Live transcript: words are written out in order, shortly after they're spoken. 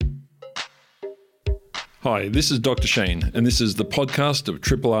Hi, this is Dr. Shane, and this is the podcast of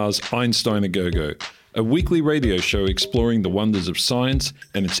Triple R's Einstein A Go Go, a weekly radio show exploring the wonders of science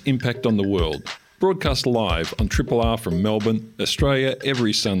and its impact on the world, broadcast live on Triple R from Melbourne, Australia,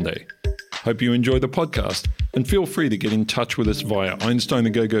 every Sunday. Hope you enjoy the podcast, and feel free to get in touch with us via Einstein A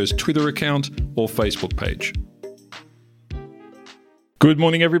Go Go's Twitter account or Facebook page. Good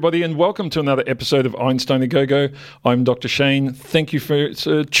morning, everybody, and welcome to another episode of Einstein A Go Go. I'm Dr. Shane. Thank you for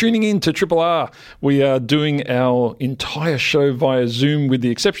tuning in to Triple R. We are doing our entire show via Zoom, with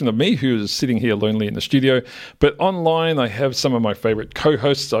the exception of me, who is sitting here lonely in the studio. But online, I have some of my favourite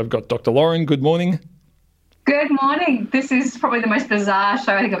co-hosts. I've got Dr. Lauren. Good morning. Good morning. This is probably the most bizarre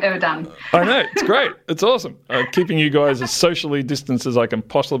show I think I've ever done. I know. It's great. It's awesome. Keeping you guys as socially distanced as I can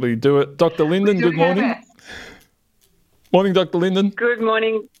possibly do it. Dr. Linden, good morning. Morning, Dr. Linden. Good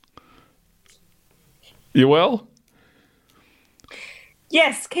morning. You well?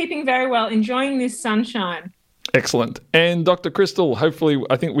 Yes, keeping very well, enjoying this sunshine. Excellent. And Dr. Crystal, hopefully,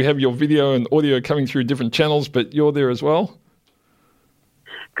 I think we have your video and audio coming through different channels, but you're there as well.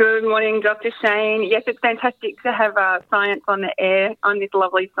 Good morning, Dr. Shane. Yes, it's fantastic to have science on the air on this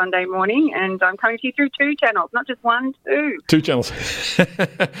lovely Sunday morning, and I'm coming to you through two channels, not just one, two. Two channels.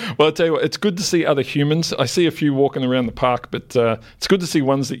 Well, I'll tell you what, it's good to see other humans. I see a few walking around the park, but it's good to see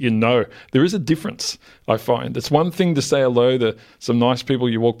ones that you know. There is a difference, I find. It's one thing to say hello to some nice people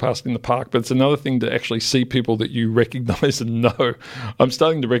you walk past in the park, but it's another thing to actually see people that you recognise and know. I'm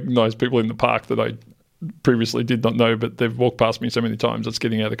starting to recognise people in the park that I previously did not know, but they've walked past me so many times it's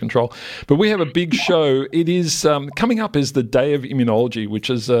getting out of control. But we have a big show. It is coming up as the Day of Immunology, which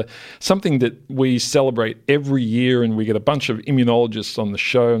is something that we celebrate every year, and we get a bunch of immunologists on the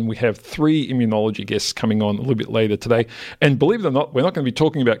show, and we have 3 immunology guests coming on a little bit later today. And believe it or not, we're not going to be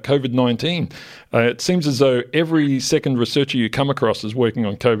talking about COVID-19. It seems as though every second researcher you come across is working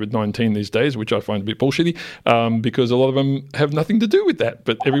on COVID-19 these days, which I find a bit bullshitty, because a lot of them have nothing to do with that,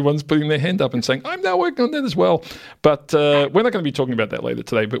 but everyone's putting their hand up and saying, I'm now working on that as well. But we're not going to be talking about that later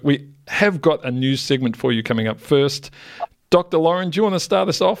today, but we have got a news segment for you coming up first. Dr. Lauren, do you want to start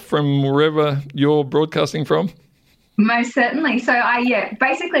us off from wherever you're broadcasting from? Most certainly. So I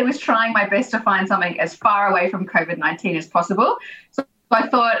basically was trying my best to find something as far away from COVID-19 as possible. So I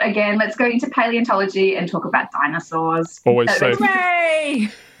thought, again, let's go into paleontology and talk about dinosaurs. Always safe. Hooray!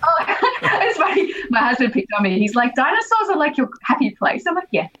 Oh, it's funny. My husband picked on me. He's like, dinosaurs are like your happy place. I'm like,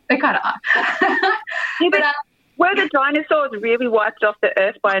 yeah, they kind of are. But were the dinosaurs really wiped off the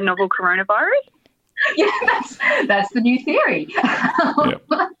earth by a novel coronavirus? Yeah, that's the new theory. Yep.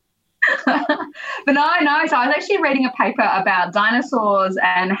 But no. So I was actually reading a paper about dinosaurs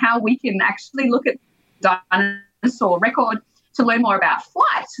and how we can actually look at dinosaur record to learn more about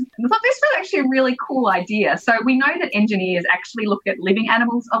flight. And I thought this was actually a really cool idea. So we know that engineers actually look at living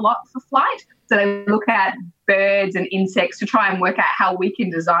animals a lot for flight. So they look at birds and insects to try and work out how we can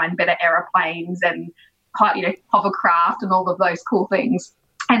design better aeroplanes and hovercraft and all of those cool things.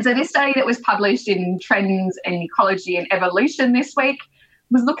 And so this study that was published in Trends in Ecology and Evolution this week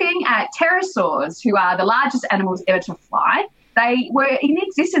was looking at pterosaurs, who are the largest animals ever to fly. They were in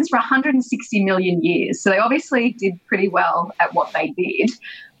existence for 160 million years, so they obviously did pretty well at what they did.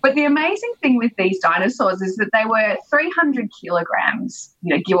 But the amazing thing with these dinosaurs is that they were 300 kilograms,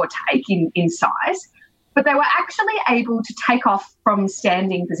 give or take, in size, but they were actually able to take off from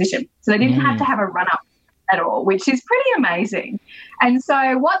standing position. So they didn't have to have a run-up at all, which is pretty amazing. And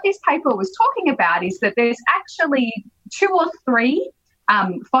so what this paper was talking about is that there's actually 2 or 3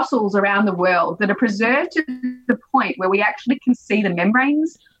 fossils around the world that are preserved to the point where we actually can see the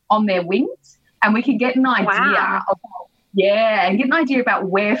membranes on their wings, and we can get an idea about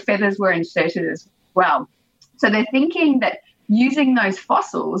where feathers were inserted as well. So they're thinking that using those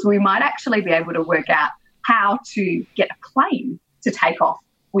fossils, we might actually be able to work out how to get a plane to take off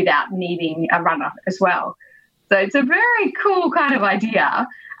without needing a runner as well. So it's a very cool kind of idea.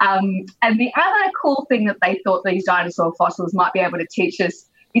 And the other cool thing that they thought these dinosaur fossils might be able to teach us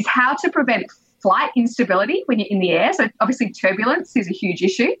is how to prevent flight instability when you're in the air. So obviously turbulence is a huge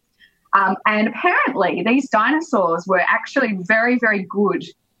issue. And apparently these dinosaurs were actually very, very good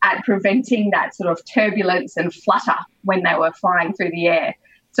at preventing that sort of turbulence and flutter when they were flying through the air.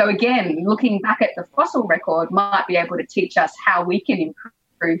 So again, looking back at the fossil record might be able to teach us how we can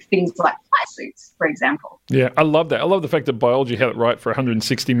improve things like flight suits, for example. Yeah, I love that. I love the fact that biology had it right for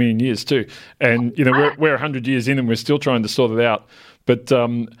 160 million years too. And, we're 100 years in and we're still trying to sort it out. But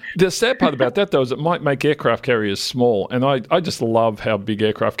the sad part about that, though, is it might make aircraft carriers small. And I just love how big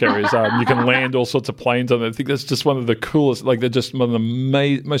aircraft carriers are. And you can land all sorts of planes on them. I think that's just one of the coolest, they're just one of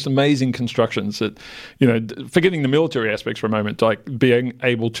the most amazing constructions that, forgetting the military aspects for a moment, like being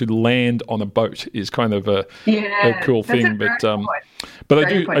able to land on a boat is kind of a cool thing. But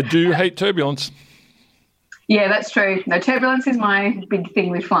I do hate turbulence. Yeah, that's true. No, turbulence is my big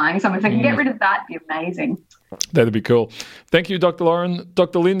thing with flying. So if I can get rid of that, it'd be amazing. That'd be cool. Thank you, Dr. Lauren.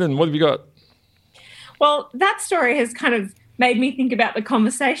 Dr. Linden, what have you got? Well, that story has kind of made me think about the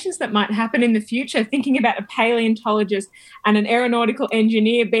conversations that might happen in the future, thinking about a paleontologist and an aeronautical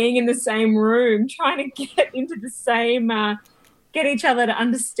engineer being in the same room, trying to get into the same, get each other to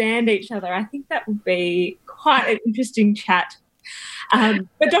understand each other. I think that would be quite an interesting chat.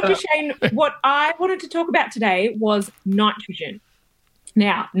 But Dr. Shane, what I wanted to talk about today was nitrogen.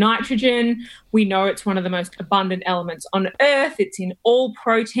 Now, nitrogen, we know it's one of the most abundant elements on Earth. It's in all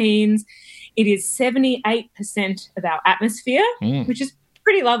proteins. It is 78% of our atmosphere, which is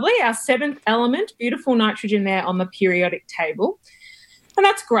pretty lovely. Our seventh element, beautiful nitrogen there on the periodic table. And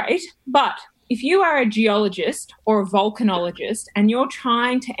that's great. But if you are a geologist or a volcanologist and you're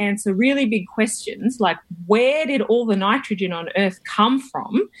trying to answer really big questions like where did all the nitrogen on Earth come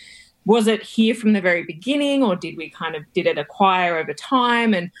from? Was it here from the very beginning, or did it acquire over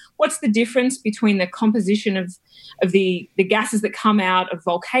time? And what's the difference between the composition of the gases that come out of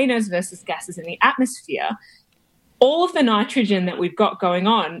volcanoes versus gases in the atmosphere? All of the nitrogen that we've got going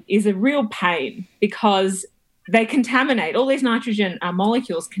on is a real pain because they contaminate. All these nitrogen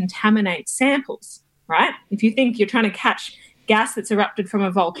molecules contaminate samples, right? If you think you're trying to catch gas that's erupted from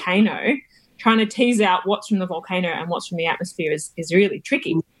a volcano, trying to tease out what's from the volcano and what's from the atmosphere is really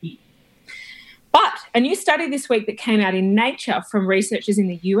tricky. But a new study this week that came out in Nature from researchers in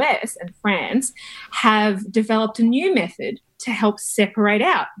the US and France have developed a new method to help separate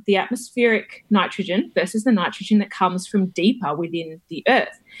out the atmospheric nitrogen versus the nitrogen that comes from deeper within the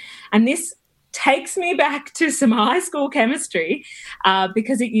Earth. And this takes me back to some high school chemistry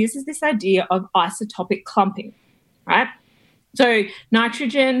because it uses this idea of isotopic clumping, right? So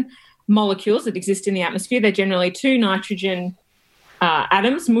nitrogen molecules that exist in the atmosphere, they're generally two nitrogen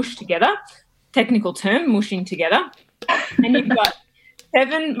atoms mushed together. Technical term, mushing together. And you've got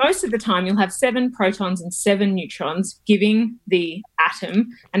most of the time you'll have 7 protons and 7 neutrons, giving the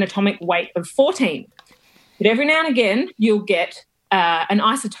atom an atomic weight of 14. But every now and again, you'll get an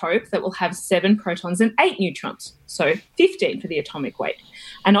isotope that will have 7 protons and 8 neutrons, so 15 for the atomic weight.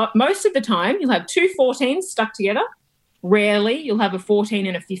 And most of the time, you'll have 2 14s stuck together. Rarely, you'll have a 14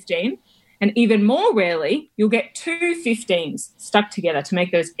 and a 15. And even more rarely, you'll get 2 15s stuck together to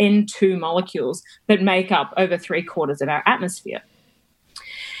make those N2 molecules that make up over 3/4 of our atmosphere.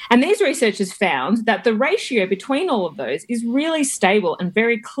 And these researchers found that the ratio between all of those is really stable and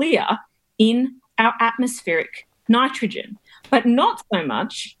very clear in our atmospheric nitrogen, but not so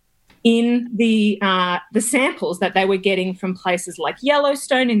much in the samples that they were getting from places like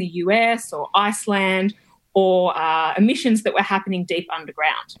Yellowstone in the US or Iceland or emissions that were happening deep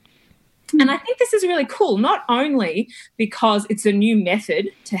underground. And I think this is really cool, not only because it's a new method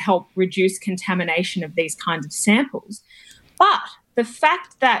to help reduce contamination of these kinds of samples, but the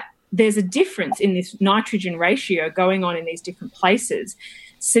fact that there's a difference in this nitrogen ratio going on in these different places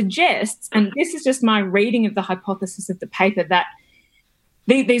suggests, and this is just my reading of the hypothesis of the paper, that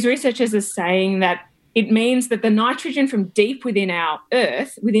these researchers are saying that it means that the nitrogen from deep within our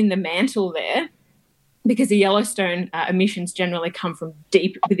Earth, within the mantle there, because the Yellowstone emissions generally come from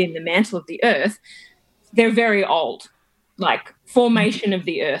deep within the mantle of the Earth, they're very old, like formation of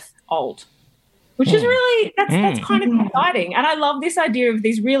the Earth old, which is really, that's kind of exciting. And I love this idea of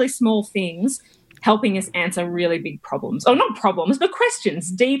these really small things helping us answer really big problems. Or not problems, but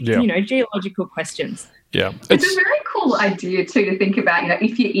questions, deep, geological questions. Yeah. It's a very cool idea too to think about,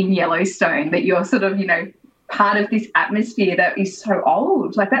 if you're in Yellowstone, that you're sort of, part of this atmosphere that is so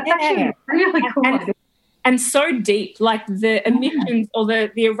old. Like that's actually a really cool idea. And so deep, like the emissions or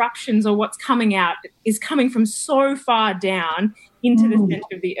the eruptions or what's coming out is coming from so far down into the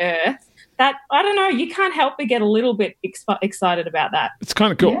centre of the Earth that, I don't know, you can't help but get a little bit excited about that. It's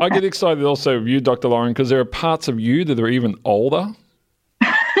kind of cool. Yeah. I get excited also of you, Dr. Lauren, because there are parts of you that are even older.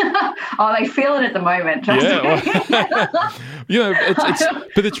 Oh, they feel it at the moment. But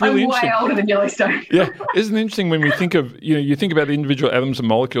it's really interesting. I'm way older than Yellowstone. Yeah, isn't it interesting when we think of, you think about the individual atoms and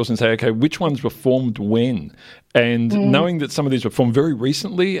molecules and say, okay, which ones were formed when? And knowing that some of these were formed very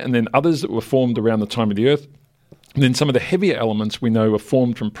recently and then others that were formed around the time of the Earth, And then some of the heavier elements we know are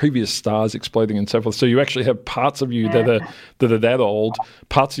formed from previous stars exploding and so forth. So you actually have parts of you that are that old,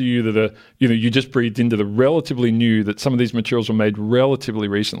 parts of you that are, you just breathed into the relatively new, that some of these materials were made relatively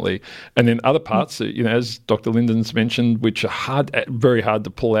recently. And then other parts, as Dr. Linden's mentioned, which are very hard to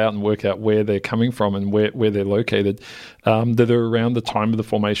pull out and work out where they're coming from and where they're located, that are around the time of the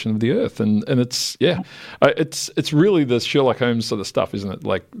formation of the Earth. And it's really the Sherlock Holmes sort of stuff, isn't it?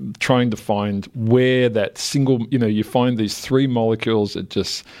 Like trying to find where that single, you find these three molecules that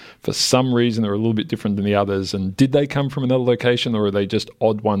just, for some reason, are a little bit different than the others. And did they come from another location, or are they just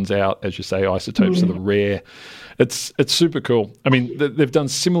odd ones out, as you say, isotopes that are rare? It's super cool. I mean, they've done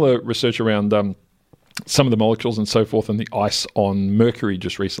similar research around some of the molecules and so forth, and the ice on Mercury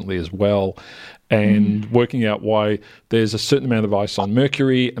just recently as well, and working out why there's a certain amount of ice on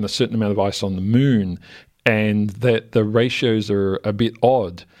Mercury and a certain amount of ice on the Moon, and that the ratios are a bit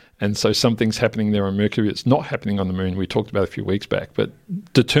odd. And so something's happening there on Mercury that's not happening on the Moon. We talked about a few weeks back. But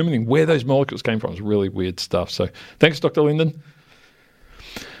determining where those molecules came from is really weird stuff. So thanks, Dr. Linden.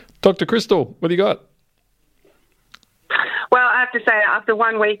 Dr. Crystal, what do you got? Well, I have to say, after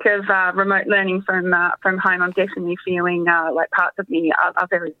 1 week of remote learning from home, I'm definitely feeling like parts of me are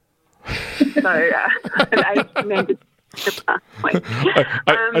very so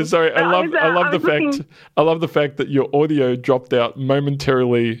I'm sorry. I love the fact that your audio dropped out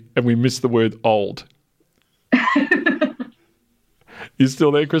momentarily, and we missed the word "old." You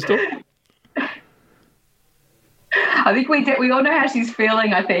still there, Crystal? I think we all know how she's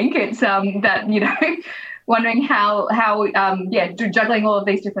feeling. I think it's that wondering how juggling all of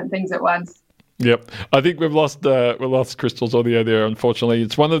these different things at once. Yep, I think we've lost Crystal's audio there. Unfortunately,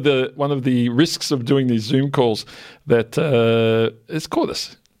 it's one of the risks of doing these Zoom calls that it's caught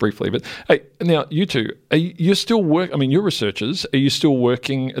us briefly. But hey, now you two, you're still I mean, you're researchers. Are you still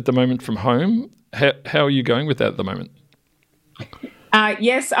working at the moment from home? How are you going with that at the moment?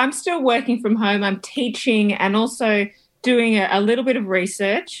 Yes, I'm still working from home. I'm teaching and also doing a little bit of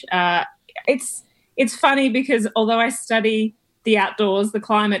research. It's funny because although I study the outdoors, the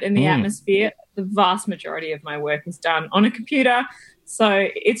climate and the atmosphere, the vast majority of my work is done on a computer. So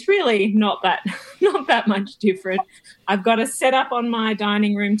it's really not that much different. I've got a setup on my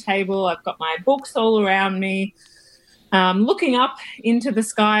dining room table. I've got my books all around me, looking up into the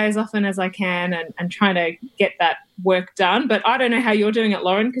sky as often as I can and trying to get that work done. But I don't know how you're doing it,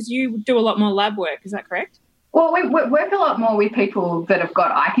 Lauren, because you do a lot more lab work. Is that correct? Well, we work a lot more with people that have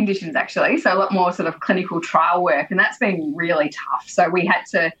got eye conditions, actually, so a lot more sort of clinical trial work, and that's been really tough. So we had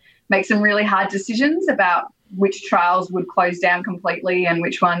to make some really hard decisions about which trials would close down completely and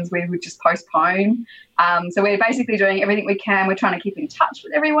which ones we would just postpone. So we're basically doing everything we can. We're trying to keep in touch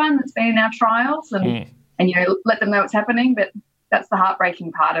with everyone that's been in our trials and let them know what's happening, but that's the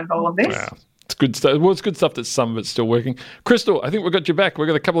heartbreaking part of all of this. Wow. It's good stuff. Well, it's good stuff that some of it's still working. Crystal, I think we've got you back. We've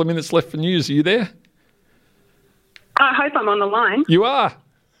got a couple of minutes left for news. Are you there? I hope I'm on the line. You are.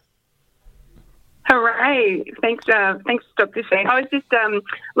 Hooray. Thanks, Dr. Shane. I was just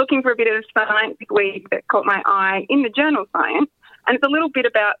looking for a bit of science this week that caught my eye in the journal Science, and it's a little bit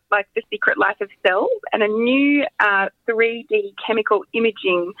about like the secret life of cells and a new 3D chemical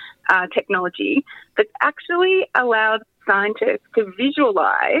imaging technology that's actually allowed scientists to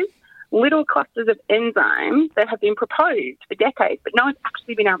visualize little clusters of enzymes that have been proposed for decades, but no one's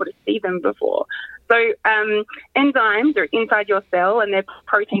actually been able to see them before. So enzymes are inside your cell, and they're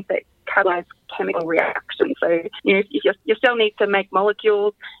proteins that catalyze chemical reactions. So, if your cell needs to make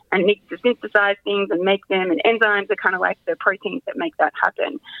molecules and needs to synthesize things and make them, and enzymes are kind of like the proteins that make that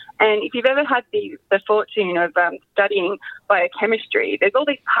happen. And if you've ever had the fortune of studying biochemistry, there's all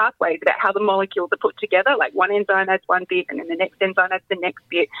these pathways about how the molecules are put together, like one enzyme adds one bit and then the next enzyme adds the next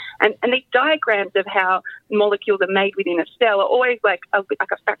bit. And these diagrams of how molecules are made within a cell are always like a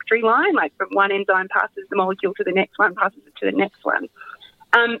factory line, like from one enzyme passes the molecule to the next one, passes it to the next one.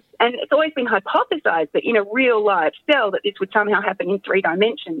 And it's always been hypothesized that in a real live cell that this would somehow happen in 3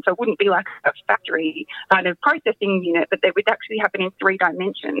 dimensions. So it wouldn't be like a factory kind of processing unit, but it would actually happen in 3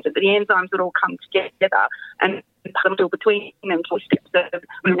 dimensions, that the enzymes would all come together and puzzle between them to steps of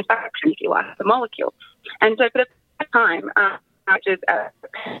manufacturing, if you like, the molecule. And so for the first time,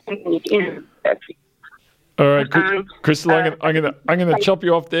 all right, Crystal, I'm gonna chop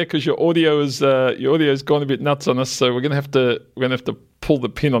you off there because your audio's gone a bit nuts on us. So we're gonna have to pull the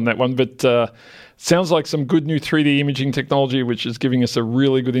pin on that one. But sounds like some good new 3D imaging technology, which is giving us a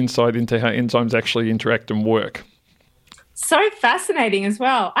really good insight into how enzymes actually interact and work. So fascinating as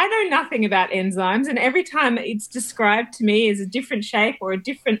well. I know nothing about enzymes, and every time it's described to me as a different shape or a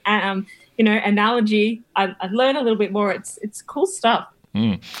different analogy, I learn a little bit more. It's cool stuff.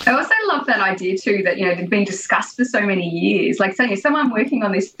 I also love that idea too that, they've been discussed for so many years. Like saying someone working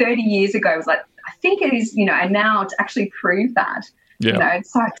on this 30 years ago was like, I think it is, and now to actually prove that,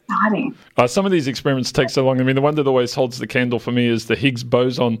 it's so exciting. Some of these experiments take so long. I mean, the one that always holds the candle for me is the Higgs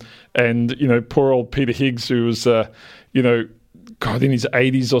boson, and, poor old Peter Higgs, who was, God, in his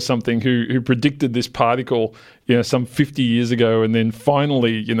 80s or something, who predicted this particle, some 50 years ago, and then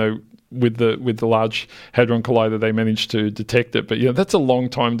finally, with the Large Hadron Collider, they managed to detect it. But that's a long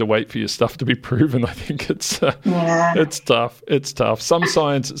time to wait for your stuff to be proven. I think it's tough. It's tough.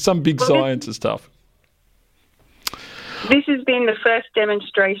 Some big science is tough. This has been the first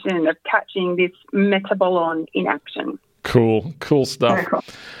demonstration of catching this metabolon in action. Cool stuff. Very cool.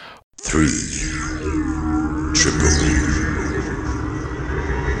 3 triple.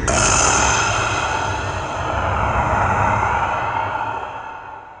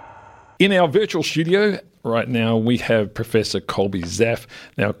 In our virtual studio right now, we have Professor Colby Zaff.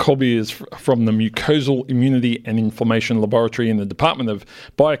 Now, Colby is from the Mucosal Immunity and Inflammation Laboratory in the Department of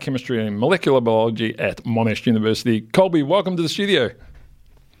Biochemistry and Molecular Biology at Monash University. Colby, welcome to the studio.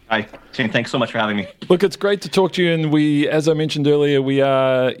 Hi, Tim. Thanks so much for having me. Look, it's great to talk to you. And we, as I mentioned earlier, we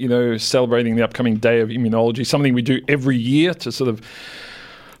are, celebrating the upcoming Day of Immunology, something we do every year to sort of,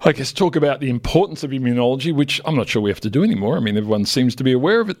 I guess, talk about the importance of immunology, which I'm not sure we have to do anymore. I mean, everyone seems to be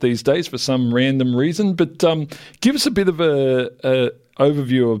aware of it these days for some random reason. But give us a bit of a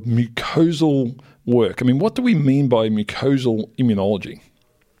overview of mucosal work. I mean, what do we mean by mucosal immunology?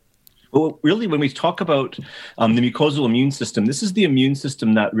 Well, really, when we talk about the mucosal immune system, this is the immune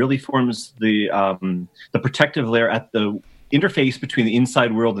system that really forms the protective layer at the interface between the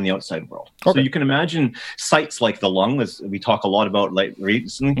inside world and the outside world. Okay. So you can imagine sites like the lung, as we talk a lot about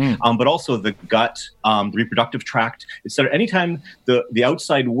recently, but also the gut, the reproductive tract, etc. Anytime the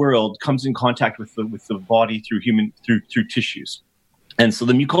outside world comes in contact with the body through tissues. And so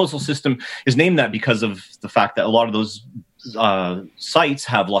the mucosal system is named that because of the fact that a lot of those sites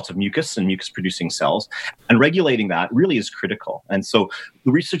have lots of mucus and mucus-producing cells, and regulating that really is critical. And so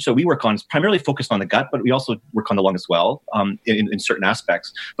the research that we work on is primarily focused on the gut, but we also work on the lung as well in certain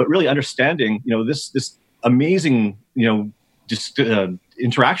aspects. But really understanding, this amazing,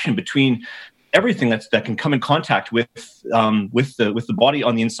 interaction between everything that can come in contact with the body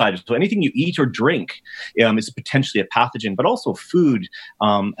on the inside. So anything you eat or drink is potentially a pathogen, but also food,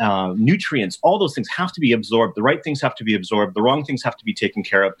 nutrients, all those things have to be absorbed. The right things have to be absorbed. The wrong things have to be taken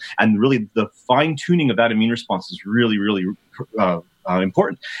care of. And really the fine tuning of that immune response is really, really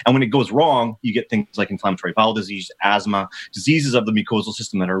important. And when it goes wrong, you get things like inflammatory bowel disease, asthma, diseases of the mucosal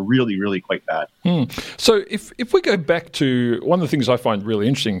system that are really, really quite bad. So if we go back to one of the things I find really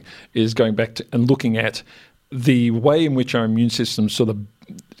interesting is going back to and looking at the way in which our immune system sort of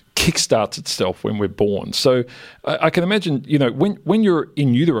kickstarts itself when we're born. So I can imagine, when you're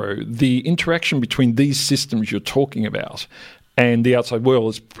in utero, the interaction between these systems you're talking about and the outside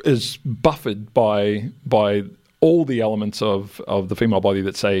world is buffered by all the elements of the female body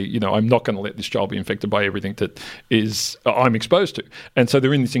that say, I'm not going to let this child be infected by everything that I'm exposed to. And so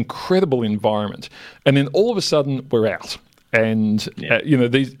they're in this incredible environment. And then all of a sudden we're out. And,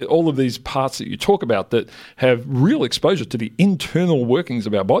 all of these parts that you talk about that have real exposure to the internal workings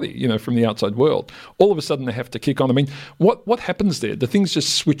of our body, from the outside world, all of a sudden they have to kick on. I mean, what happens there? Do things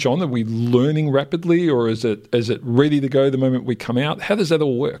just switch on? Are we learning rapidly, or is it ready to go the moment we come out? How does that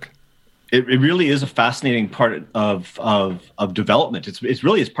all work? It really is a fascinating part of development. It's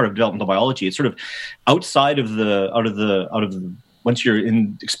really part of developmental biology. It's sort of outside of the once you're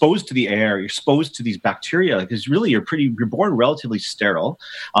exposed to the air, you're exposed to these bacteria, because really you're born relatively sterile.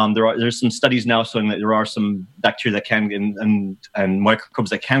 There's some studies now showing that there are some bacteria that can and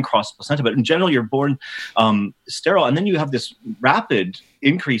microbes that can cross the placenta, but in general you're born sterile, and then you have this rapid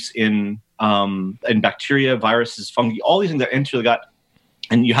increase in bacteria, viruses, fungi, all these things that enter the gut.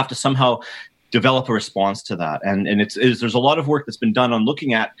 And you have to somehow develop a response to that. And there's a lot of work that's been done on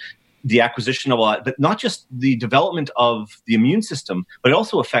looking at the acquisition of a lot, but not just the development of the immune system, but it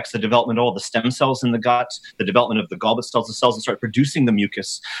also affects the development of all the stem cells in the gut, the development of the goblet cells, the cells that start producing the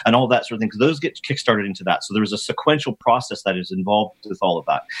mucus, and all that sort of thing, because those get kickstarted into that. So there's a sequential process that is involved with all of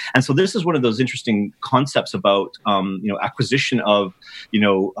that. And so this is one of those interesting concepts about, acquisition of,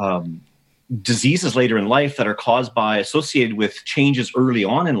 diseases later in life that are associated with changes early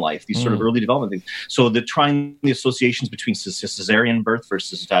on in life, these sort of early development things. So trying the associations between cesarean birth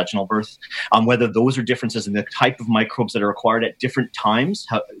versus vaginal birth, whether those are differences in the type of microbes that are acquired at different times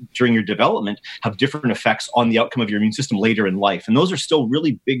during your development have different effects on the outcome of your immune system later in life. And those are still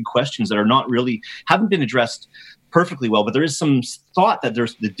really big questions that haven't been addressed perfectly well, but there is some thought that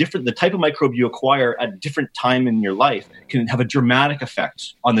there's the type of microbe you acquire at a different time in your life can have a dramatic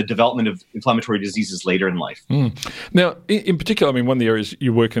effect on the development of inflammatory diseases later in life. Now, in particular, I mean, one of the areas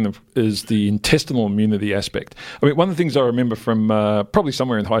you work in is the intestinal immunity aspect. I mean, one of the things I remember from probably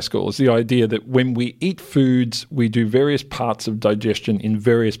somewhere in high school is the idea that when we eat foods, we do various parts of digestion in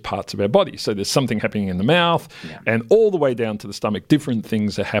various parts of our body. So there's something happening in the mouth and all the way down to the stomach, different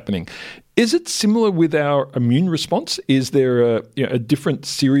things are happening. Is it similar with our immune response? Is there a different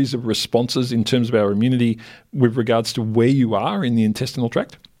series of responses in terms of our immunity with regards to where you are in the intestinal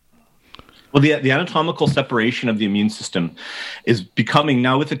tract? Well, the anatomical separation of the immune system is becoming,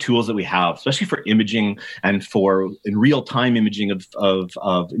 now with the tools that we have, especially for imaging and for in real-time imaging of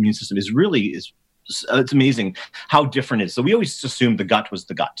immune system, it's amazing how different it is. So we always assumed the gut was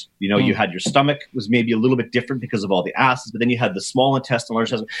the gut. You had your stomach was maybe a little bit different because of all the acids, but then you had the small intestine,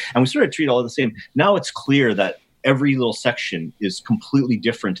 large intestine, and we sort of treat all the same. Now it's clear that every little section is completely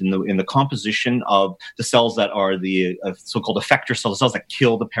different in the composition of the cells that are the so-called effector cells, the cells that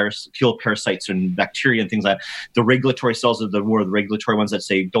kill parasites and bacteria and things like that. The regulatory cells are the regulatory ones that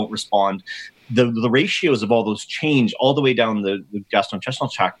say don't respond. The ratios of all those change all the way down the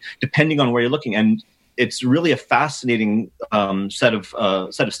gastrointestinal tract, depending on where you're looking. And it's really a fascinating set of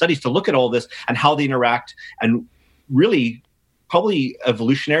studies to look at all this and how they interact, and really probably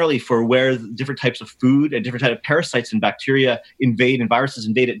evolutionarily for where different types of food and different types of parasites and bacteria invade and viruses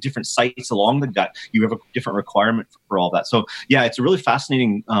invade at different sites along the gut. You have a different requirement for all that. So yeah, it's a really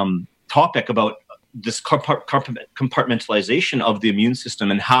fascinating topic about this compartmentalization of the immune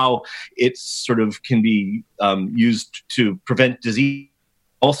system and how it sort of can be used to prevent disease.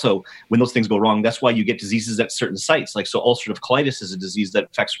 Also, when those things go wrong, that's why you get diseases at certain sites. Like, so ulcerative colitis is a disease that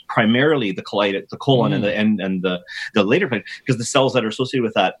affects primarily the colon and the later part, because the cells that are associated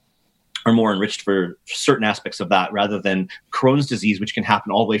with that are more enriched for certain aspects of that, rather than Crohn's disease, which can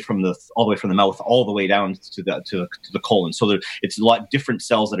happen all the way from the mouth all the way down to the colon. So it's a lot different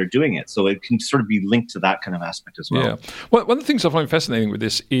cells that are doing it. So it can sort of be linked to that kind of aspect as well. Yeah. Well, one of the things I find fascinating with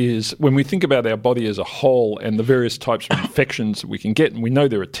this is when we think about our body as a whole and the various types of infections we can get, and we know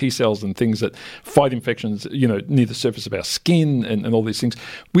there are T cells and things that fight infections, near the surface of our skin and all these things,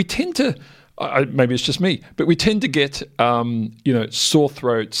 we tend to, maybe it's just me, but we tend to get, sore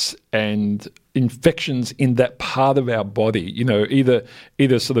throats and infections in that part of our body, either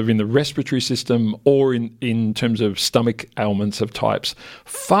sort of in the respiratory system or in terms of stomach ailments of types,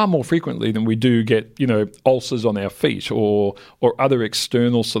 far more frequently than we do get, ulcers on our feet or other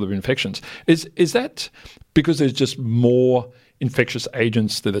external sort of infections. Is that because there's just more infectious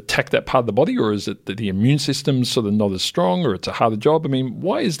agents that attack that part of the body, or is it that the immune system's sort of not as strong, or it's a harder job? I mean,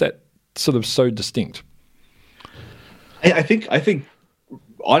 why is that sort of so distinct? I think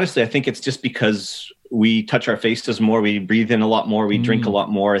honestly, I think it's just because we touch our faces more, we breathe in a lot more, we drink a lot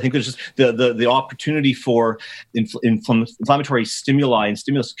more. I think there's just the opportunity for inflammatory stimuli and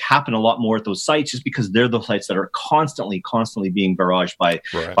stimulus happen a lot more at those sites, just because they're the sites that are constantly being barraged by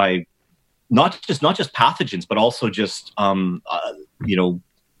not just pathogens, but also just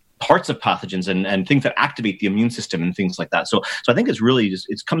parts of pathogens and things that activate the immune system and things like that. So I think it's really just,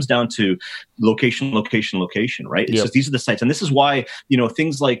 it comes down to location, right? It's just, these are the sites. And this is why,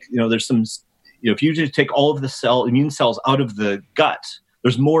 things like, there's some, if you just take all of the immune cells out of the gut,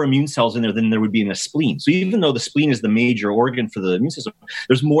 there's more immune cells in there than there would be in a spleen. So even though the spleen is the major organ for the immune system,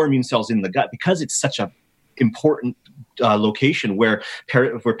 there's more immune cells in the gut because it's such a important location where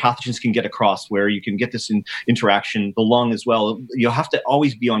pathogens can get across, where you can get this interaction. The lung as well. You'll have to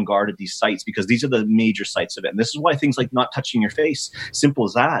always be on guard at these sites because these are the major sites of it. And this is why things like not touching your face, simple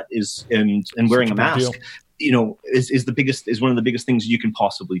as that, is and wearing a mask, is one of the biggest things you can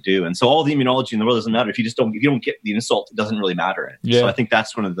possibly do. And so all the immunology in the world doesn't matter if you don't get the insult. It doesn't really matter. So I think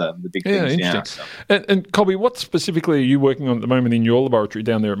that's one of the big things. Interesting. And Colby, what specifically are you working on at the moment in your laboratory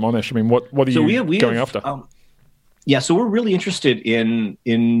down there at Monash? I mean, what are you going after? So we're really interested in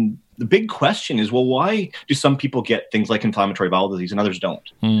the big question is, well, why do some people get things like inflammatory bowel disease and others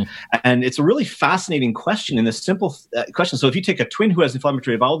don't? And it's a really fascinating question in this simple question. So if you take a twin who has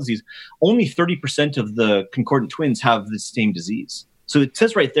inflammatory bowel disease, only 30% of the concordant twins have the same disease. So it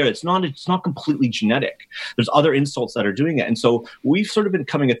says right there, it's not completely genetic. There's other insults that are doing it. And so we've sort of been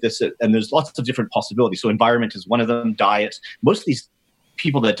coming at this, and there's lots of different possibilities. So environment is one of them, diet. Most of these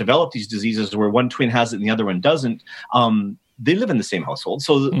people that develop these diseases where one twin has it and the other one doesn't, they live in the same household.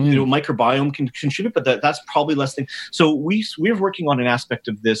 So, microbiome can contribute, but that's probably less thing. So we're working on an aspect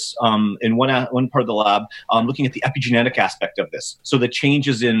of this in one part of the lab, looking at the epigenetic aspect of this. So the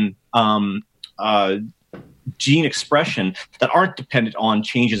changes in gene expression that aren't dependent on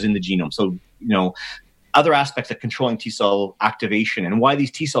changes in the genome. So, other aspects of controlling T cell activation and why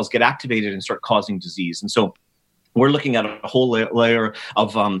these T cells get activated and start causing disease. And so we're looking at a whole layer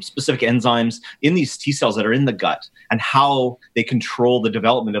of specific enzymes in these T cells that are in the gut and how they control the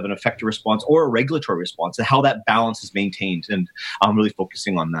development of an effector response or a regulatory response and how that balance is maintained. And I'm really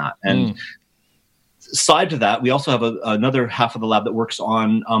focusing on that. And side to that, we also have another half of the lab that works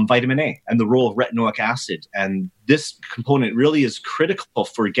on vitamin A and the role of retinoic acid. And this component really is critical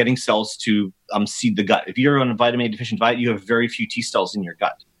for getting cells to seed the gut. If you're on a vitamin A deficient diet, you have very few T cells in your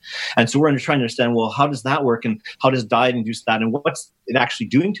gut. And so we're trying to understand, well, how does that work and how does diet induce that and what's it actually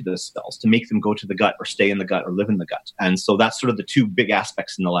doing to those cells to make them go to the gut or stay in the gut or live in the gut? And so that's sort of the two big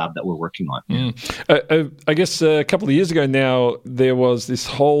aspects in the lab that we're working on. I guess a couple of years ago now, there was this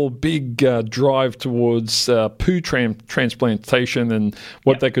whole big drive towards poo transplantation and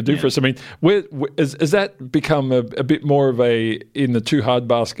what that could do for us. I mean, has that become a bit more of a in the too hard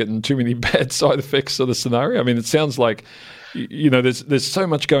basket and too many bad side effects sort of scenario? I mean, it sounds like, there's so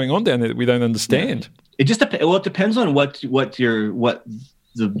much going on down there that we don't understand. It just it depends on what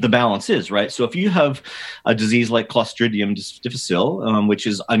the balance is, right? So if you have a disease like Clostridium difficile, which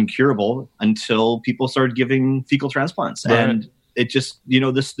is uncurable until people started giving fecal transplants, right. And it just,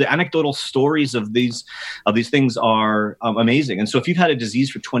 the anecdotal stories of these things are amazing. And so if you've had a disease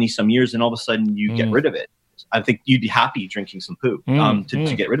for 20 some years and all of a sudden you get rid of it, I think you'd be happy drinking some poo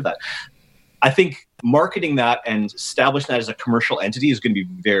to get rid of that. I think marketing that and establishing that as a commercial entity is going to be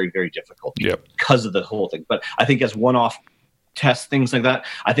very, very difficult because of the whole thing. But I think as one-off tests, things like that,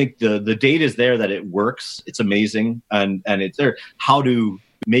 I think the data is there that it works. It's amazing. And it's there. How to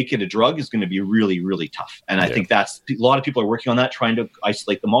make it a drug is going to be really, really tough. And I think that's a lot of people are working on that, trying to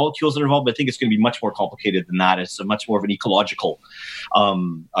isolate the molecules that are involved. But I think it's going to be much more complicated than that. It's a much more of an ecological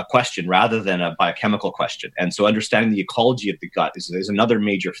a question rather than a biochemical question. And so understanding the ecology of the gut is another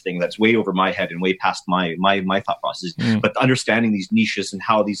major thing that's way over my head and way past my thought process. But understanding these niches and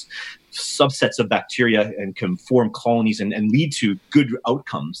how these subsets of bacteria and can form colonies and lead to good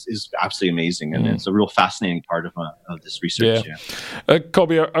outcomes is absolutely amazing. And it's a real fascinating part of this research.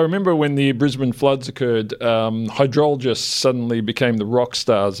 Colby, I remember when the Brisbane floods occurred, hydrologists suddenly became the rock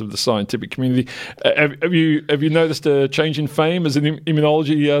stars of the scientific community. Have you noticed a change in fame as an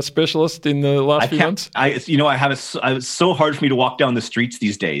immunology specialist in the last few months? It's so hard for me to walk down the streets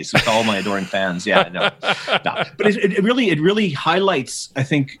these days with all my adoring fans. No. But it really highlights, I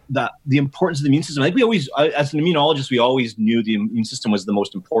think, that the importance of the immune system. I think we always, as an immunologist, we always knew the immune system was the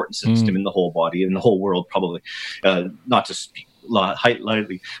most important system in the whole body, in the whole world, probably. Not to speak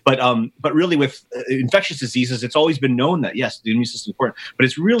lightly, but really with infectious diseases, it's always been known that yes, the immune system is important. But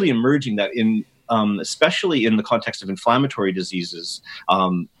it's really emerging that in especially in the context of inflammatory diseases,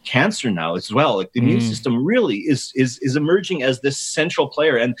 cancer now as well, like the immune system really is emerging as this central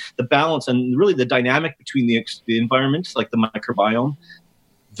player, and the balance and really the dynamic between the environment, like the microbiome,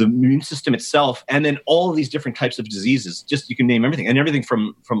 the immune system itself, and then all of these different types of diseases. Just you can name everything, and everything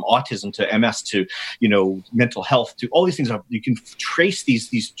from autism to MS to mental health to all these things. You can trace these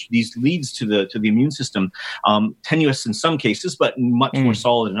leads to the immune system, tenuous in some cases, but much more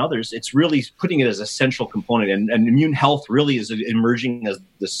solid in others. It's really putting it as a central component, and immune health really is emerging as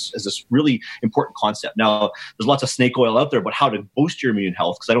this really important concept. Now, there's lots of snake oil out there about how to boost your immune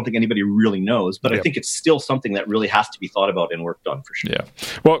health, because I don't think anybody really knows. But I think it's still something that really has to be thought about and worked on for sure. Yeah.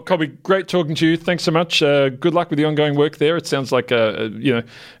 Well, Colby, great talking to you. Thanks so much. Good luck with the ongoing work there. It sounds like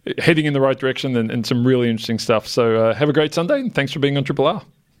heading in the right direction and some really interesting stuff. So have a great Sunday, and thanks for being on Triple R.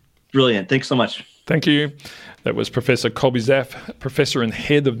 Brilliant. Thanks so much. Thank you. That was Professor Colby Zaff, Professor and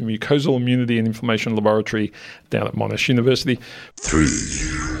Head of the Mucosal Immunity and Inflammation Laboratory down at Monash University. 3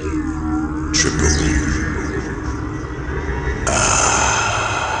 Triple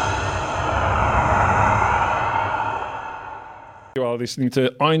You are listening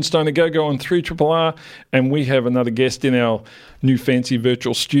to Einstein A Go Go on 3RRR, and we have another guest in our new fancy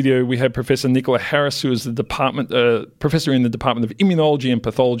virtual studio. We have Professor Nicola Harris, who is the professor in the Department of Immunology and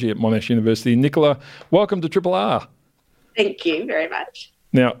Pathology at Monash University. Nicola, welcome to RRR. Thank you very much.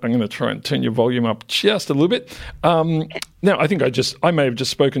 Now, I'm going to try and turn your volume up just a little bit. Now, I think I may have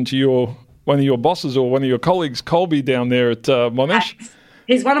just spoken to one of your bosses or one of your colleagues, Colby, down there at Monash.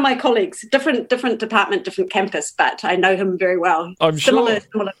 He's one of my colleagues, different department, different campus, but I know him very well. Similar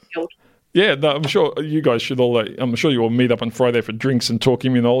field. Yeah, no, I'm sure you guys should all. I'm sure you all meet up on Friday for drinks and talk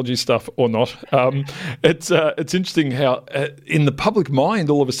immunology stuff, or not. It's interesting how in the public mind,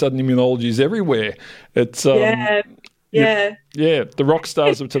 all of a sudden, immunology is everywhere. It's the rock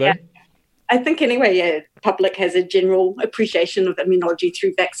stars of today. I think anyway, public has a general appreciation of immunology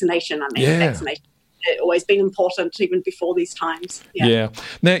through vaccination. Vaccination always been important even before these times. Yeah.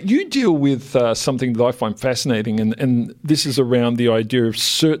 Now, you deal with something that I find fascinating, and this is around the idea of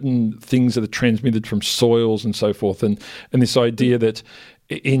certain things that are transmitted from soils and so forth, and this idea that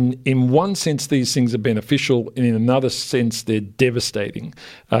in one sense these things are beneficial, and in another sense they're devastating,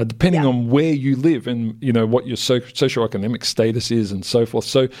 depending on where you live and what your socioeconomic status is and so forth.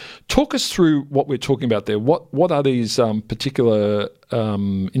 So talk us through what we're talking about there. What are these particular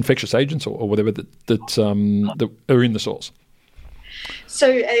infectious agents or whatever that are in the soils?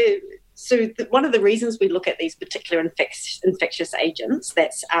 So one of the reasons we look at these particular infectious agents,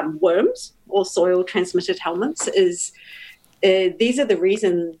 that's worms or soil-transmitted helminths, is these are the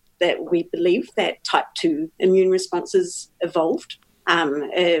reason that we believe that type 2 immune responses evolved.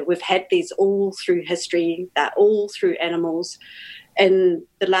 We've had these all through history, all through animals. In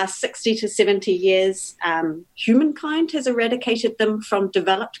the last 60 to 70 years, humankind has eradicated them from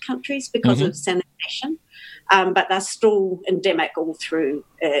developed countries because of sanitation, but they're still endemic all through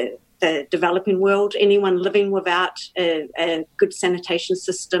the developing world. Anyone living without a good sanitation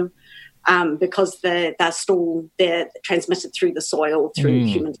system, because they're transmitted through the soil, through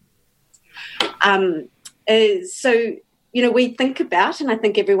humans. So, we think about, and I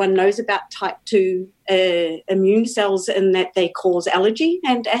think everyone knows about type 2 immune cells in that they cause allergy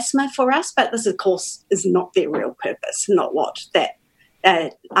and asthma for us, but this, of course, is not their real purpose, not what that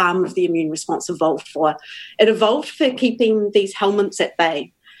arm of the immune response evolved for. It evolved for keeping these helminths at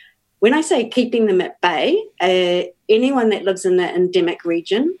bay. When I say keeping them at bay, anyone that lives in an endemic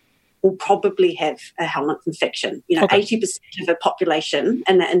region will probably have a helminth infection. 80% of the population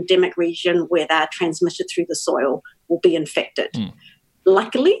in the endemic region where they're transmitted through the soil will be infected.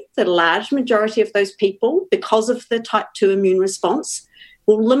 Luckily, the large majority of those people, because of the type 2 immune response,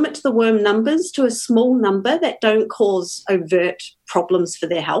 will limit the worm numbers to a small number that don't cause overt problems for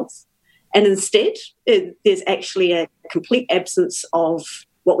their health. And instead, there's actually a complete absence of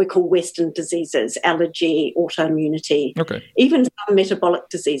what we call Western diseases, allergy, autoimmunity, even some metabolic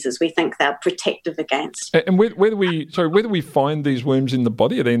diseases we think they're protective against. And where do we find these worms in the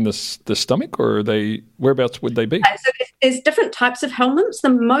body? Are they in the stomach, or whereabouts would they be? So there's different types of helminths. The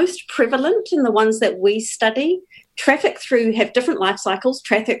most prevalent and the ones that we study have different life cycles,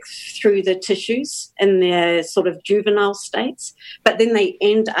 traffic through the tissues in their sort of juvenile states, but then they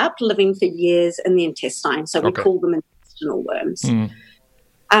end up living for years in the intestine. So we call them intestinal worms.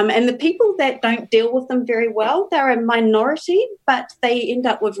 And the people that don't deal with them very well, they're a minority, but they end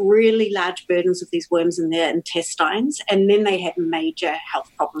up with really large burdens of these worms in their intestines, and then they have major health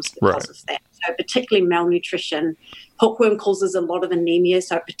problems because of that. So particularly malnutrition. Hookworm causes a lot of anemia,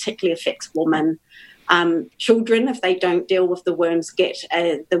 so it particularly affects women. Children, if they don't deal with the worms, get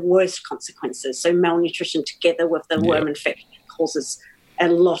the worst consequences. So malnutrition together with the worm infection causes a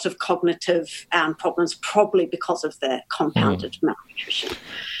lot of cognitive problems, probably because of the compounded malnutrition.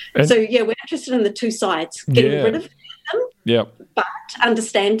 And so, we're interested in the two sides, getting rid of them, but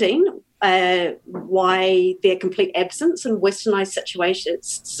understanding why their complete absence in westernized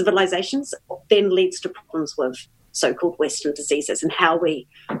civilizations then leads to problems with so-called Western diseases and how we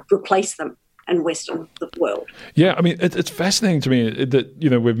replace them in Western world. Yeah, I mean, it's fascinating to me that,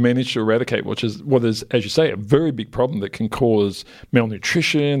 we've managed to eradicate what is, as you say, a very big problem that can cause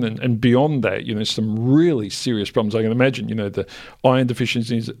malnutrition and beyond that, some really serious problems. I can imagine, the iron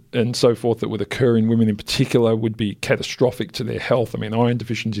deficiencies and so forth that would occur in women in particular would be catastrophic to their health. I mean, iron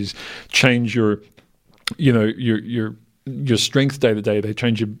deficiencies change your strength day to day. They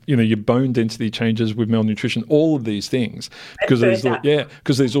change your bone density changes with malnutrition. All of these things because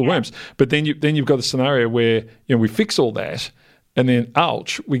there's all worms. But then you've got a scenario where we fix all that, and then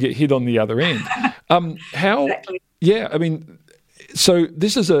ouch, we get hit on the other end. Exactly. Yeah, I mean, so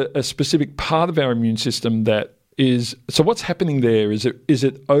this is a specific part of our immune system that is. So what's happening there? Is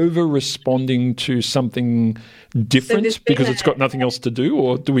it over responding to something different because it's got nothing else to do,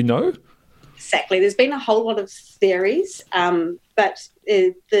 or do we know? Exactly. There's been a whole lot of theories, but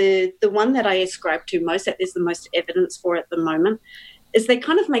the one that I ascribe to most, that there's the most evidence for at the moment, is they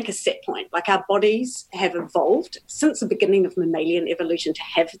kind of make a set point. Like our bodies have evolved since the beginning of mammalian evolution to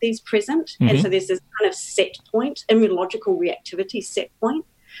have these present. And so there's this kind of set point, immunological reactivity set point,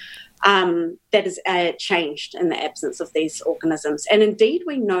 that is changed in the absence of these organisms. And indeed,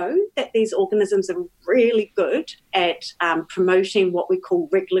 we know that these organisms are really good at promoting what we call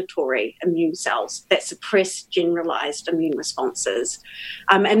regulatory immune cells that suppress generalized immune responses.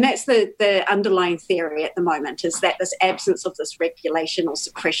 And that's the underlying theory at the moment, is that this absence of this regulation or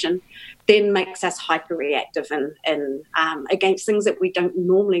suppression then makes us hyperreactive and against things that we don't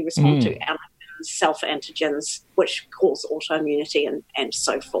normally respond to, allergens self-antigens, which cause autoimmunity and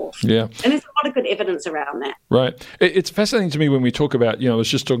so forth. Yeah. And there's a lot of good evidence around that. Right. It's fascinating to me when we talk about, I was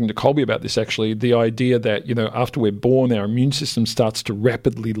just talking to Colby about this actually, the idea that, after we're born, our immune system starts to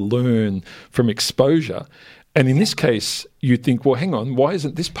rapidly learn from exposure. And in this case, you think, well, hang on, why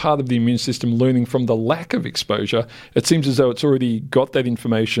isn't this part of the immune system learning from the lack of exposure? It seems as though it's already got that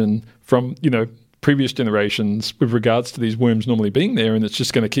information from, previous generations with regards to these worms normally being there, and it's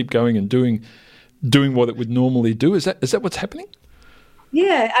just going to keep going and doing what it would normally do. Is that what's happening?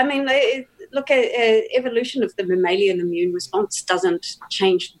 Yeah, I mean, look, evolution of the mammalian immune response doesn't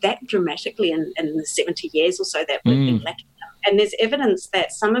change that dramatically in the 70 years or so that we've been lacking. And there's evidence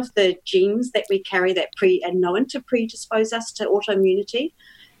that some of the genes that we carry that are known to predispose us to autoimmunity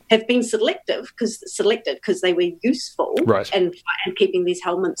have been selected because they were useful and keeping these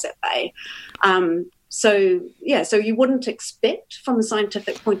helminths at bay. So you wouldn't expect from a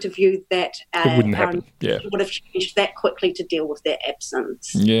scientific point of view that it wouldn't happen. It would have changed that quickly to deal with their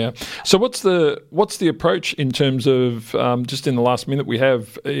absence. Yeah. So what's the approach in terms of just in the last minute we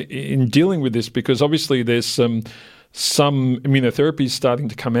have in dealing with this? Because obviously there's some immunotherapies starting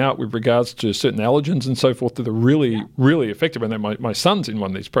to come out with regards to certain allergens and so forth that are really, really effective. And my son's in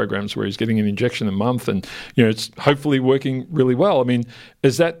one of these programs where he's getting an injection a month and, it's hopefully working really well. I mean,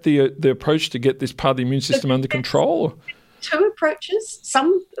 is that the approach to get this part of the immune system under control? Two approaches.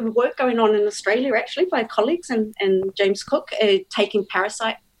 Some work going on in Australia actually by colleagues and James Cook taking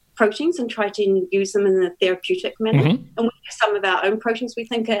parasite proteins and try to use them in a therapeutic manner. And we have some of our own proteins we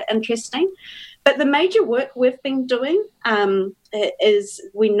think are interesting. But the major work we've been doing is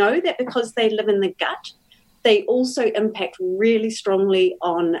we know that because they live in the gut, they also impact really strongly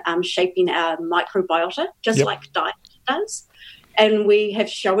on shaping our microbiota, just like diet does. And we have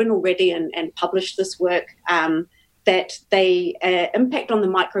shown already and published this work that they impact on the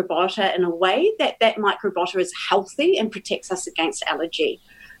microbiota in a way that microbiota is healthy and protects us against allergy.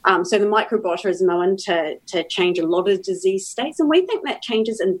 So the microbiota is known to change a lot of disease states, and we think that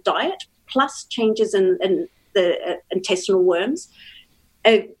changes in diet plus changes in the intestinal worms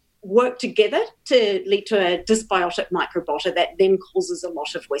work together to lead to a dysbiotic microbiota that then causes a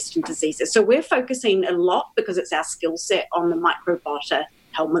lot of Western diseases. So we're focusing a lot, because it's our skill set, on the microbiota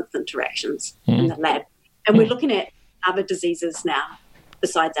helminth interactions in the lab. And we're looking at other diseases now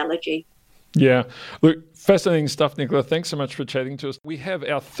besides allergy. Yeah. Look, fascinating stuff, Nicola. Thanks so much for chatting to us. We have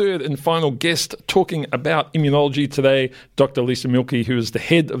our third and final guest talking about immunology today, Dr. Lisa Mielke, who is the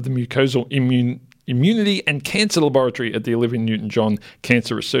head of the Mucosal Immunity and Cancer Laboratory at the Olivia Newton-John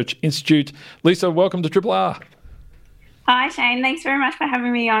Cancer Research Institute. Lisa, welcome to Triple R. Hi, Shane. Thanks very much for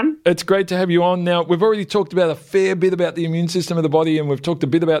having me on. It's great to have you on. Now, we've already talked about a fair bit about the immune system of the body, and we've talked a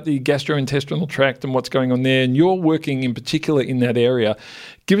bit about the gastrointestinal tract and what's going on there, and you're working in particular in that area.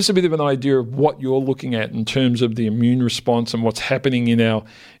 Give us a bit of an idea of what you're looking at in terms of the immune response and what's happening in our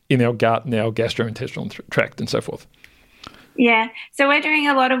gut and our gastrointestinal tract and so forth. Yeah, so we're doing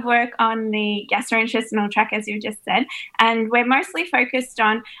a lot of work on the gastrointestinal tract, as you just said, and we're mostly focused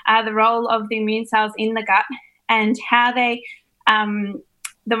on the role of the immune cells in the gut and how they,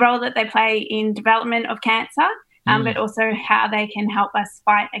 the role that they play in development of cancer, but also how they can help us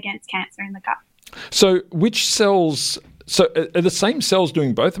fight against cancer in the gut. So which cells, are the same cells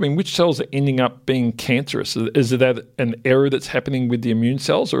doing both? I mean, which cells are ending up being cancerous? Is it an error that's happening with the immune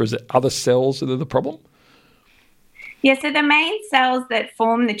cells, or is it other cells that are the problem? Yeah, so the main cells that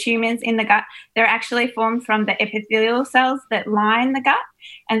form the tumours in the gut, they're actually formed from the epithelial cells that line the gut.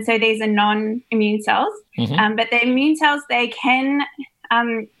 And so these are non-immune cells. But the immune cells, they can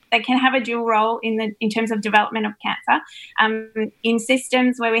have a dual role in terms of development of cancer. In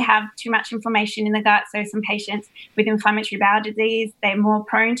systems where we have too much inflammation in the gut, so some patients with inflammatory bowel disease, they're more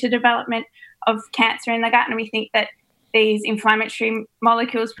prone to development of cancer in the gut. And we think that these inflammatory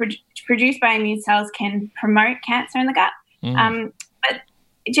molecules produced by immune cells can promote cancer in the gut. But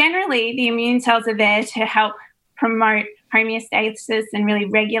generally, the immune cells are there to help promote homeostasis and really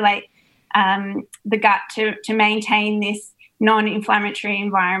regulate the gut to maintain this non-inflammatory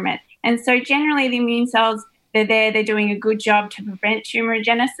environment. And so generally, the immune cells, they're doing a good job to prevent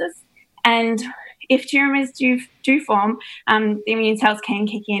tumorigenesis. And if tumours do form, the immune cells can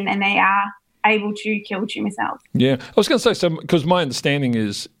kick in, and they are able to kill tumour cells. Yeah, I was going to say, because my understanding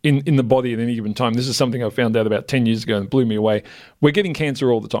is in the body at any given time, this is something I found out about 10 years ago and blew me away, we're getting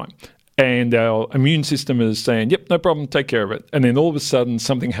cancer all the time. And our immune system is saying, yep, no problem, take care of it. And then all of a sudden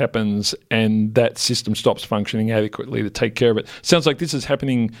something happens and that system stops functioning adequately to take care of it. Sounds like this is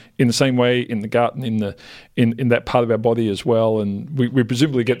happening in the same way in the gut and in that part of our body as well. And we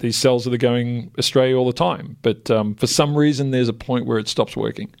presumably get these cells that are going astray all the time. But for some reason, there's a point where it stops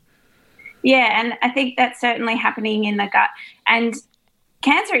working. Yeah, and I think that's certainly happening in the gut. And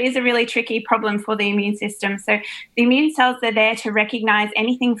cancer is a really tricky problem for the immune system. So the immune cells are there to recognize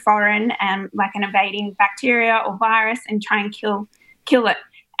anything foreign, like an invading bacteria or virus, and try and kill it.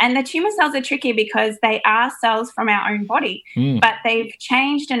 And the tumour cells are tricky because they are cells from our own body, but they've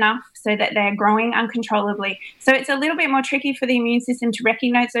changed enough so that they're growing uncontrollably. So it's a little bit more tricky for the immune system to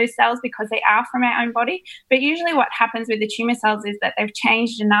recognize those cells because they are from our own body. But usually what happens with the tumour cells is that they've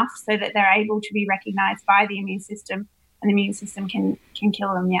changed enough so that they're able to be recognized by the immune system, and the immune system can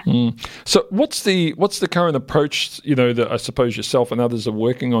kill them, yeah. So what's the current approach, that I suppose yourself and others are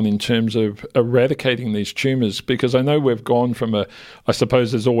working on in terms of eradicating these tumours? Because I know we've gone from I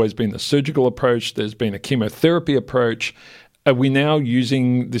suppose there's always been the surgical approach, there's been a chemotherapy approach. Are we now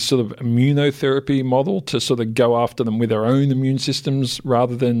using this sort of immunotherapy model to sort of go after them with our own immune systems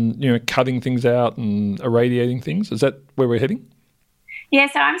rather than, cutting things out and irradiating things? Is that where we're heading? Yeah,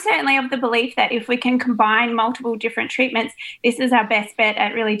 so I'm certainly of the belief that if we can combine multiple different treatments, this is our best bet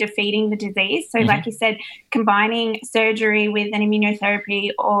at really defeating the disease. So like you said, combining surgery with an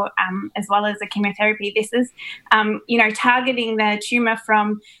immunotherapy or as well as a chemotherapy, this is, targeting the tumour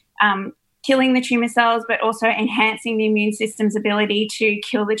from killing the tumour cells, but also enhancing the immune system's ability to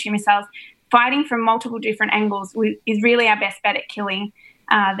kill the tumour cells. Fighting from multiple different angles is really our best bet at killing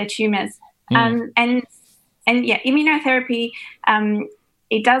the tumours. And immunotherapy,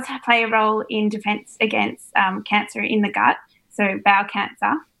 it does play a role in defence against cancer in the gut, so bowel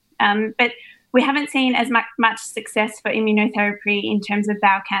cancer. But we haven't seen as much success for immunotherapy in terms of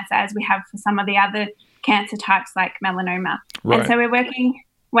bowel cancer as we have for some of the other cancer types like melanoma. Right. And so we're working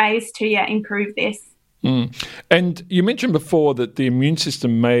ways to improve this. And you mentioned before that the immune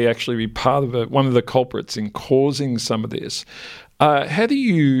system may actually be part of one of the culprits in causing some of this. How do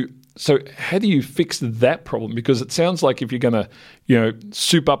you fix that problem? Because it sounds like if you're going to,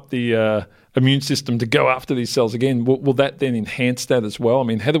 soup up the immune system to go after these cells again, will that then enhance that as well? I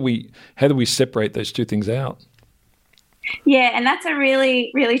mean, how do we separate those two things out? Yeah, and that's a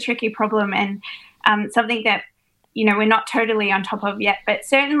really, really tricky problem, and something that we're not totally on top of yet. But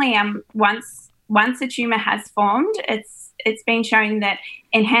certainly, once a tumour has formed, it's been shown that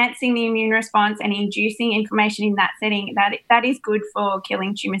enhancing the immune response and inducing inflammation in that setting, that is good for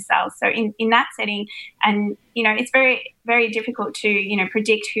killing tumour cells. So in that setting, and it's very, very difficult to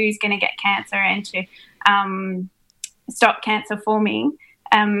predict who's going to get cancer and to stop cancer forming.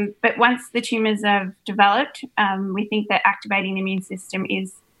 But once the tumours have developed, we think that activating the immune system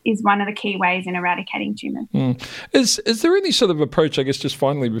is one of the key ways in eradicating tumours. Is there any sort of approach, I guess, just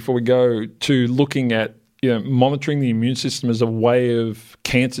finally before we go, to looking at monitoring the immune system as a way of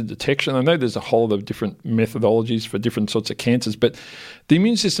cancer detection? I know there's a whole lot of different methodologies for different sorts of cancers, but the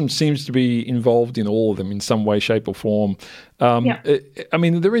immune system seems to be involved in all of them in some way, shape or form. I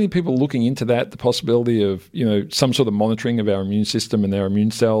mean, are there any people looking into that, the possibility of, some sort of monitoring of our immune system and our immune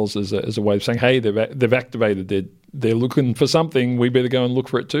cells as a way of saying, hey, they've activated, they're looking for something, we better go and look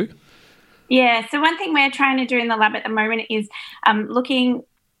for it too? Yeah, so one thing we're trying to do in the lab at the moment is looking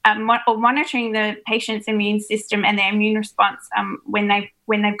or monitoring the patient's immune system and their immune response when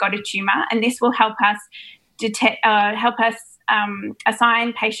they've got a tumour, and this will help us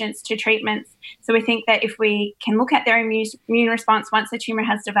assign patients to treatments. So we think that if we can look at their immune response once the tumour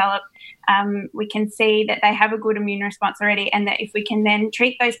has developed, we can see that they have a good immune response already, and that if we can then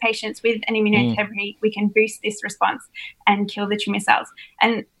treat those patients with an immunotherapy, we can boost this response and kill the tumour cells.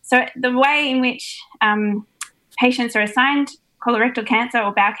 And so the way in which patients are assigned, colorectal cancer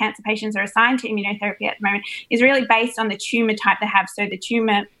or bowel cancer patients are assigned to immunotherapy at the moment, is really based on the tumour type they have. So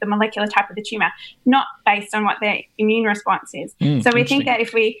the molecular type of the tumour, not based on what their immune response is. So we think that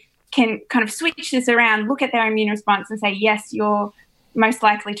if we can kind of switch this around, look at their immune response and say, yes, you're most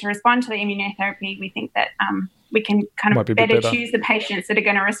likely to respond to the immunotherapy, we think that we can kind of better choose the patients that are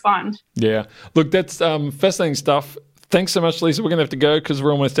going to respond. Yeah. Look, that's fascinating stuff. Thanks so much, Lisa. We're going to have to go because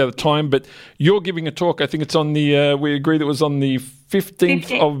we're almost out of time, but you're giving a talk. I think it's on we agreed it was on the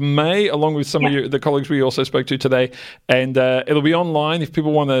 15th of May, along with some of the colleagues we also spoke to today. And it'll be online. If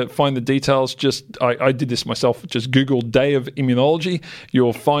people want to find the details, I did this myself, just Google Day of Immunology.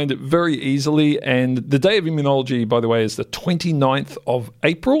 You'll find it very easily. And the Day of Immunology, by the way, is the 29th of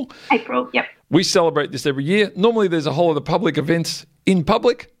April. Yep. We celebrate this every year. Normally there's a whole lot of public events in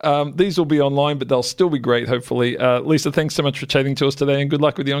public. These will be online, but they'll still be great, hopefully. Lisa, thanks so much for chatting to us today, and good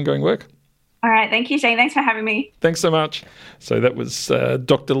luck with the ongoing work. All right. Thank you, Shane. Thanks for having me. Thanks so much. So that was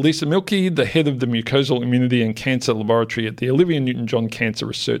Dr. Lisa Mielke, the head of the Mucosal Immunity and Cancer Laboratory at the Olivia Newton-John Cancer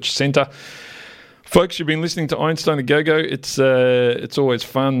Research Centre. Folks, you've been listening to Einstein A Go Go. It's always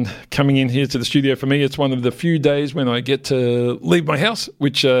fun coming in here to the studio for me. It's one of the few days when I get to leave my house,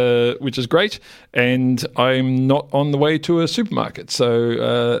 which is great, and I'm not on the way to a supermarket.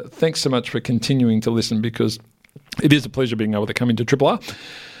 So thanks so much for continuing to listen, because it is a pleasure being able to come into Triple R.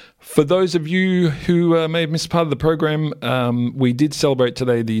 For those of you who may have missed part of the program, we did celebrate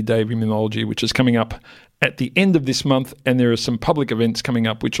today the Day of Immunology, which is coming up at the end of this month, and there are some public events coming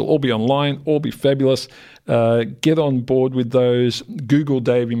up which will all be online, all be fabulous. Get on board with those. Google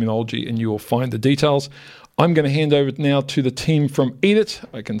Day of Immunology and you will find the details. I'm going to hand over now to the team from Eat It.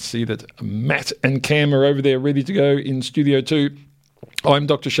 I can see that Matt and Cam are over there ready to go in Studio 2. I'm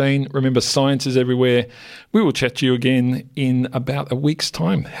Dr. Shane. Remember, science is everywhere. We will chat to you again in about a week's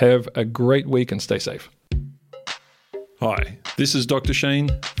time. Have a great week and stay safe. Hi, this is Dr. Shane.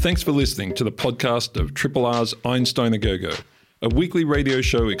 Thanks for listening to the podcast of Triple R's Einstein A Go Go, a weekly radio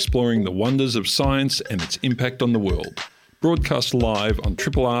show exploring the wonders of science and its impact on the world. Broadcast live on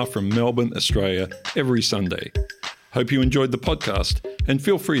Triple R from Melbourne, Australia, every Sunday. Hope you enjoyed the podcast, and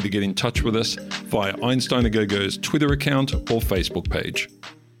feel free to get in touch with us via Einstein A Go Go's Twitter account or Facebook page.